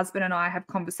when my husband and I have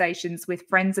conversations with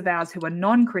friends of ours who are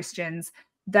non-Christians,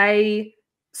 they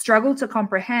struggle to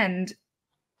comprehend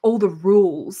all the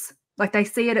rules. Like, they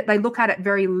see it, they look at it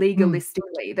very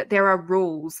legalistically, that there are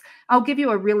rules. I'll give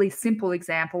you a really simple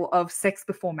example of sex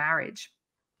before marriage.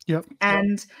 Yep.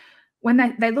 And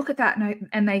when they look at that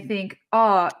and they think,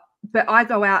 oh, but I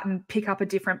go out and pick up a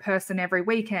different person every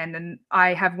weekend, and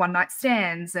I have one night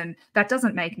stands, and that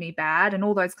doesn't make me bad, and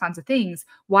all those kinds of things.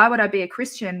 Why would I be a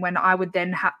Christian when I would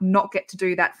then not get to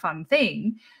do that fun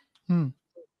thing?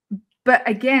 But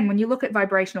again, when you look at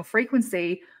vibrational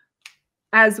frequency,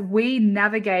 as we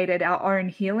navigated our own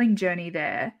healing journey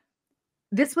there,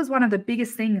 this was one of the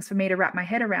biggest things for me to wrap my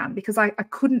head around, because I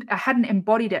hadn't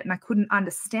embodied it and I couldn't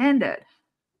understand it.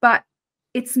 But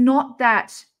it's not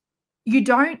that you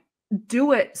don't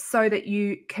do it so that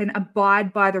you can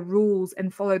abide by the rules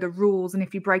and follow the rules. And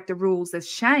if you break the rules, there's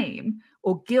shame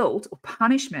or guilt or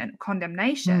punishment or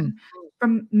condemnation.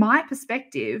 From my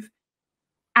perspective,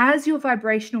 as your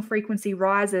vibrational frequency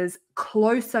rises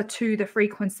closer to the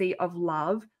frequency of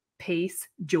love, peace,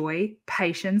 joy,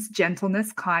 patience,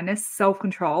 gentleness, kindness,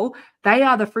 self-control, they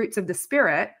are the fruits of the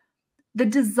spirit. The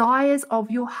desires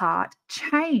of your heart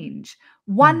change.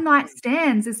 One night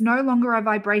stands is no longer a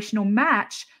vibrational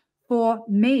match for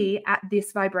me at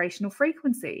this vibrational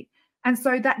frequency. And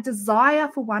so that desire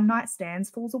for one night stands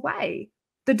falls away.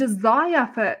 The desire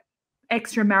for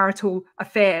extramarital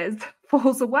affairs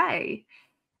falls away.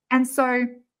 And so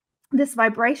this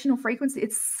vibrational frequency,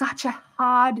 it's such a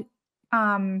hard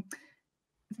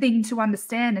thing to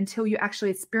understand until you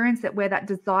actually experience it, where that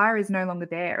desire is no longer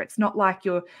there. It's not like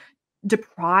you're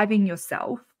depriving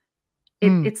yourself.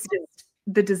 It's just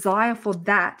the desire for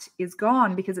that is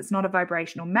gone because it's not a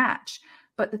vibrational match.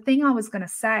 But the thing I was going to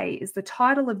say is the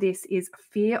title of this is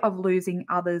Fear of Losing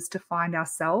Others to Find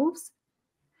Ourselves.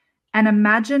 And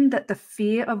imagine that the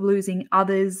fear of losing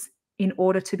others in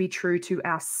order to be true to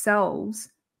ourselves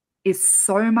is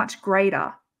so much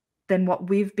greater than what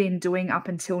we've been doing up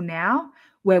until now,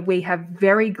 where we have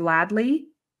very gladly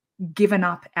given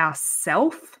up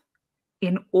ourself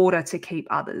in order to keep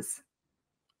others.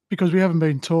 Because we haven't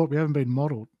been taught, we haven't been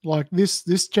modeled. Like this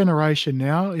generation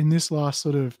now, in this last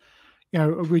sort of,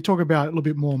 we talk about a little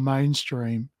bit more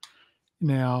mainstream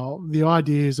now, the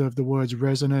ideas of the words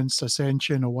resonance,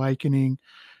 ascension, awakening,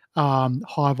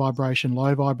 high vibration,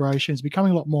 low vibration is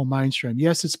becoming a lot more mainstream.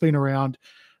 Yes, it's been around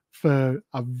for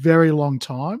a very long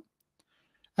time.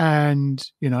 And,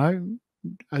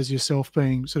 as yourself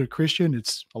being sort of Christian,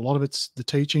 it's a lot of it's the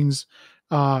teachings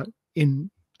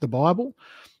in the Bible.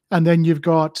 And then you've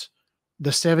got the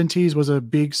 70s was a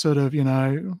big sort of,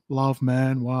 love,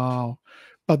 man, wow.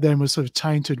 But then was sort of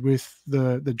tainted with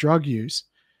the drug use.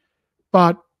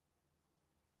 But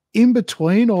in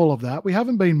between all of that, we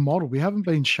haven't been modeled. We haven't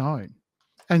been shown.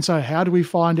 And so how do we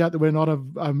find out that we're not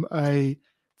a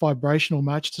vibrational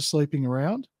match to sleeping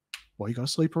around? Well, you got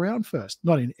to sleep around first.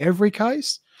 Not in every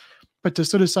case, but to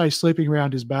sort of say sleeping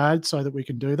around is bad so that we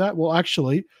can do that. Well,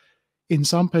 actually, in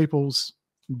some people's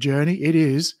journey, it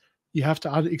is. You have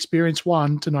to experience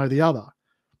one to know the other.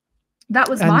 That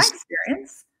was my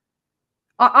experience.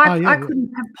 I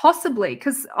couldn't have possibly,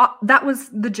 because that was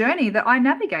the journey that I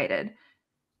navigated.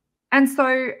 And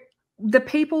so the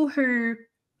people who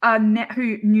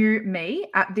knew me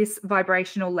at this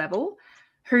vibrational level,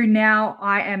 who now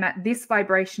I am at this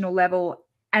vibrational level,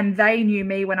 and they knew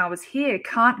me when I was here,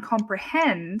 can't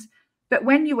comprehend. But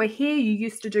when you were here, you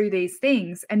used to do these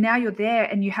things, and now you're there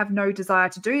and you have no desire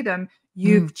to do them.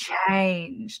 You've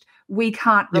changed. We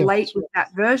can't relate with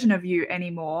that version of you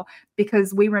anymore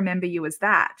because we remember you as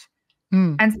that.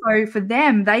 And so for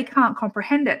them, they can't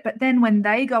comprehend it. But then when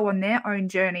they go on their own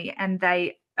journey and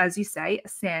they, as you say,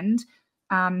 ascend,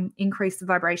 increase the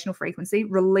vibrational frequency,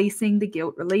 releasing the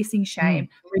guilt, releasing shame,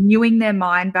 renewing their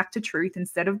mind back to truth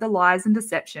instead of the lies and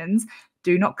deceptions.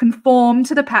 Do not conform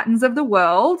to the patterns of the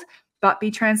world, but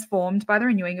be transformed by the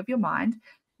renewing of your mind.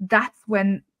 That's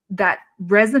when that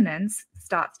resonance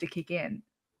starts to kick in.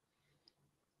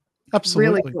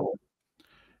 Absolutely. Really cool.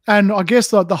 And I guess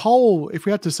the whole, if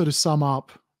we had to sort of sum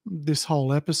up this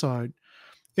whole episode,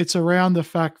 it's around the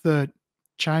fact that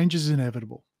change is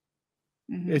inevitable.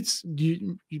 It's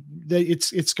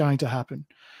going to happen.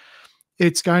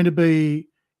 It's going to be,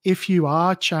 if you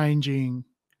are changing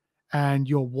and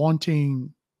you're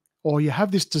wanting, or you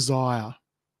have this desire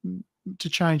to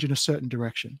change in a certain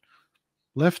direction,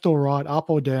 left or right, up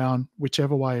or down,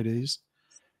 whichever way it is,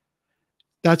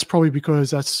 that's probably because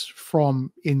that's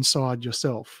from inside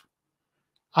yourself.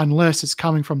 Unless it's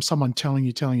coming from someone telling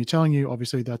you,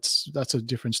 obviously that's a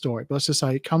different story. But let's just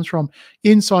say it comes from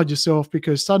inside yourself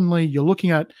because suddenly you're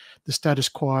looking at the status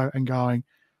quo and going,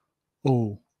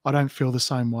 oh, I don't feel the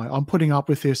same way. I'm putting up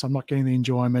with this. I'm not getting the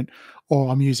enjoyment, or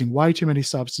I'm using way too many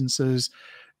substances.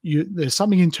 There's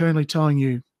something internally telling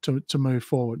you to move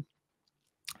forward.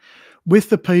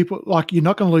 With the people, like, you're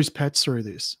not going to lose pets through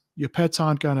this. Your pets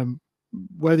aren't going to,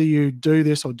 whether you do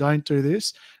this or don't do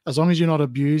this, as long as you're not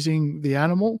abusing the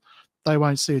animal, they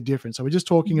won't see a difference. So we're just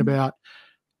talking about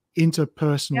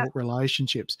interpersonal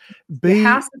relationships. Your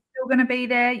house is still going to be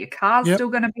there. Your car's still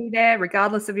going to be there,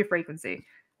 regardless of your frequency.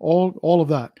 All of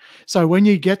that. So when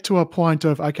you get to a point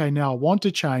of, okay, now I want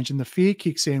to change, and the fear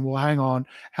kicks in, well, hang on,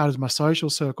 how does my social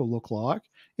circle look like?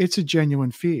 It's a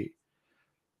genuine fear.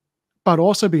 But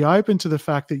also be open to the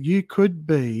fact that you could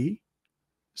be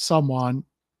someone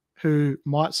who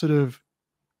might sort of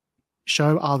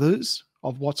show others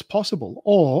of what's possible.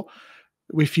 Or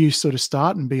if you sort of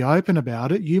start and be open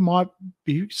about it, you might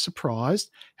be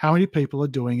surprised how many people are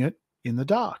doing it in the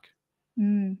dark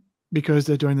because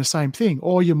they're doing the same thing.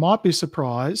 Or you might be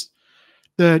surprised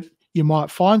that you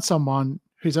might find someone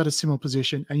who's at a similar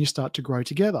position and you start to grow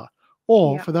together.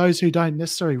 Or for those who don't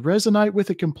necessarily resonate with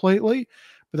it completely,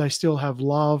 but they still have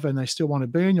love and they still want to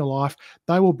be in your life,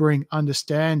 they will bring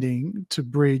understanding to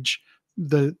bridge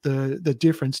the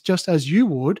difference, just as you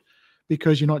would,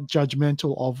 because you're not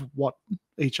judgmental of what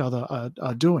each other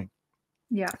are doing.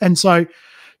 Yeah. And so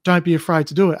don't be afraid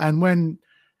to do it. And when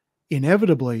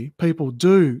inevitably people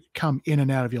do come in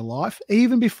and out of your life,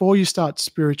 even before you start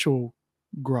spiritual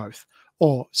growth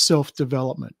or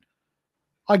self-development,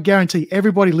 I guarantee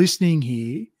everybody listening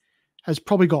here has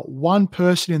probably got one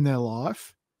person in their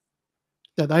life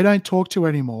that they don't talk to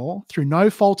anymore through no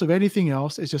fault of anything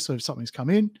else. It's just sort of something's come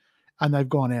in and they've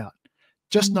gone out.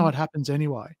 Just know it happens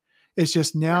anyway. It's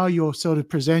just now you're sort of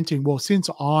presenting, well, since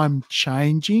I'm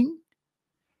changing,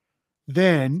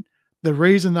 then the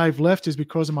reason they've left is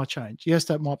because of my change. Yes,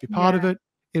 that might be part of it.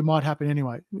 It might happen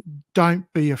anyway. Don't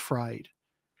be afraid.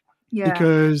 Yeah.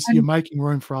 Because you're making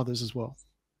room for others as well.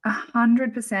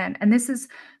 100%. And this is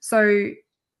so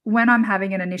when I'm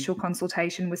having an initial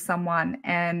consultation with someone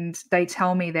and they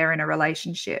tell me they're in a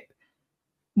relationship,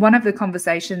 one of the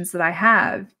conversations that I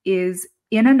have is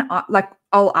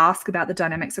I'll ask about the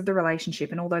dynamics of the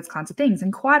relationship and all those kinds of things.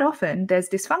 And quite often there's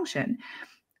dysfunction.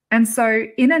 And so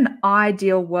in an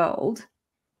ideal world,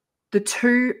 the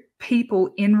two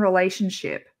people in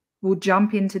relationship will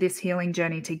jump into this healing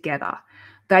journey together.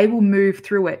 They will move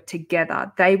through it together.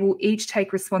 They will each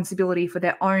take responsibility for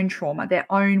their own trauma, their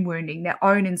own wounding, their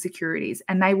own insecurities,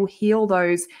 and they will heal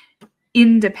those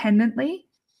independently,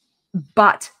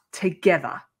 but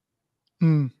together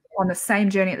on the same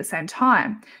journey at the same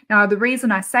time. Now, the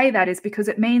reason I say that is because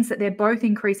it means that they're both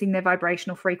increasing their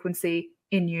vibrational frequency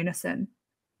in unison.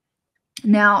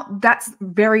 Now, that's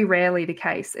very rarely the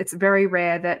case. It's very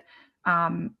rare that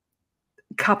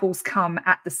couples come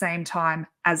at the same time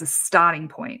as a starting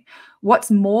point.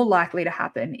 What's more likely to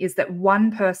happen is that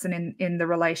one person in the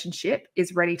relationship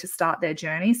is ready to start their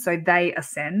journey, so they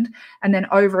ascend. And then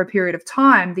over a period of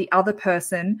time, the other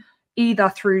person, either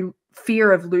through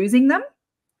fear of losing them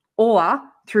or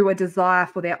through a desire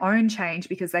for their own change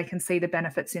because they can see the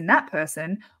benefits in that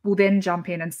person, will then jump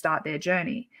in and start their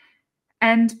journey.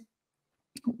 And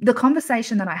the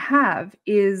conversation that I have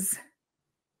is,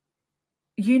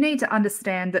 you need to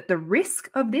understand that the risk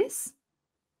of this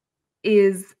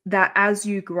is that as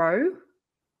you grow,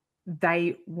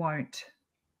 they won't,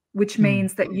 which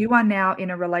means that you are now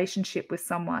in a relationship with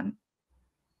someone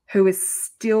who is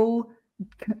still,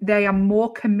 they are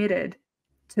more committed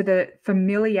to the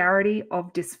familiarity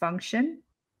of dysfunction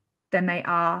than they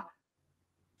are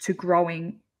to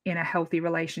growing in a healthy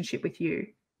relationship with you.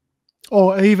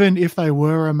 Or even if they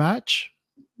were a match,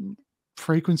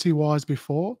 frequency-wise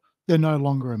before, they're no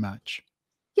longer a match.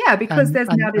 Yeah, because there's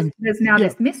now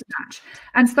this mismatch.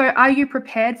 And so are you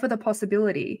prepared for the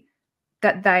possibility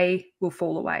that they will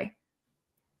fall away?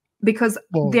 Because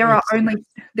there are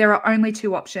only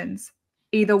two options.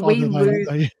 Either we lose,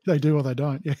 they do, or they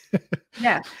don't. Yeah.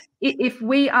 Yeah.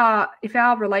 If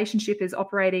our relationship is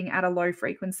operating at a low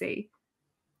frequency,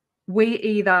 we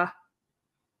either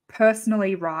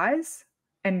personally rise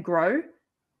and grow,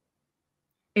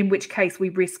 in which case we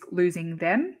risk losing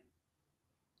them,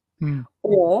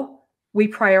 or we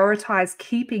prioritize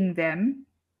keeping them,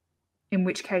 in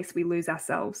which case we lose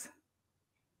ourselves.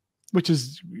 Which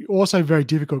is also very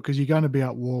difficult because you're going to be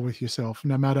at war with yourself.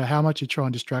 No matter how much you try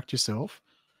and distract yourself,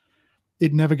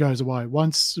 it never goes away.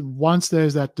 Once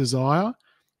there's that desire,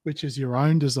 which is your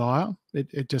own desire,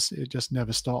 it just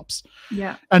never stops.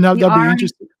 Yeah. And they'll be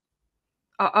interested.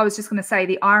 I was just going to say,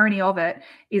 the irony of it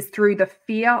is, through the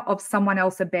fear of someone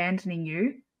else abandoning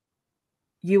you,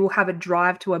 you will have a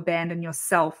drive to abandon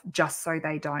yourself just so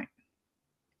they don't.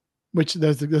 Which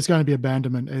there's going to be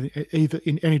abandonment either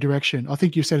in any direction. I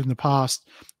think you said in the past,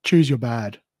 choose your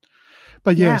bad.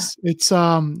 But yes, it's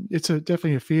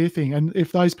definitely a fear thing. And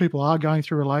if those people are going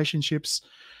through relationships,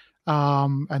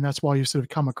 and that's why you sort of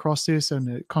come across this and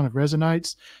it kind of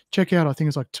resonates, check out, I think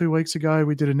it's like 2 weeks ago,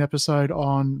 we did an episode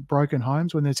on broken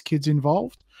homes when there's kids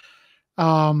involved.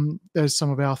 There's some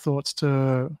of our thoughts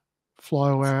to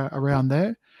fly around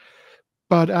there.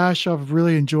 But Ash, I've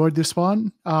really enjoyed this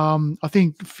one. I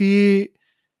think fear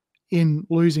in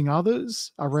losing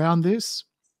others around this,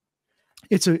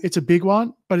 it's a big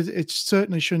one, but it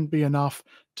certainly shouldn't be enough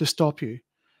to stop you.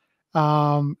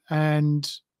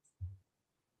 And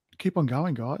keep on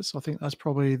going, guys. I think that's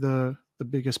probably the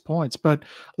biggest points. But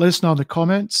let us know in the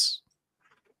comments.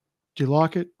 Do you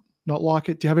like it? Not like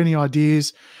it? Do you have any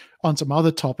ideas on some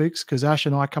other topics? Because Ash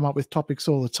and I come up with topics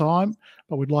all the time,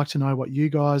 but we'd like to know what you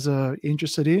guys are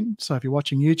interested in. So if you're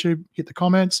watching YouTube, hit the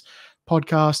comments.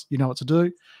 Podcast, you know what to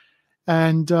do.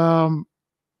 And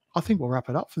I think we'll wrap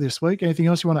it up for this week. Anything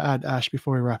else you want to add, Ash,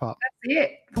 before we wrap up? That's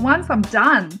it. For once, I'm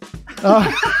done.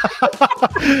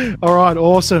 All right,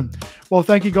 awesome. Well,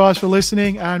 thank you guys for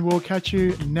listening, and we'll catch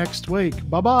you next week.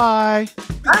 Bye-bye.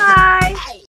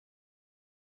 Bye.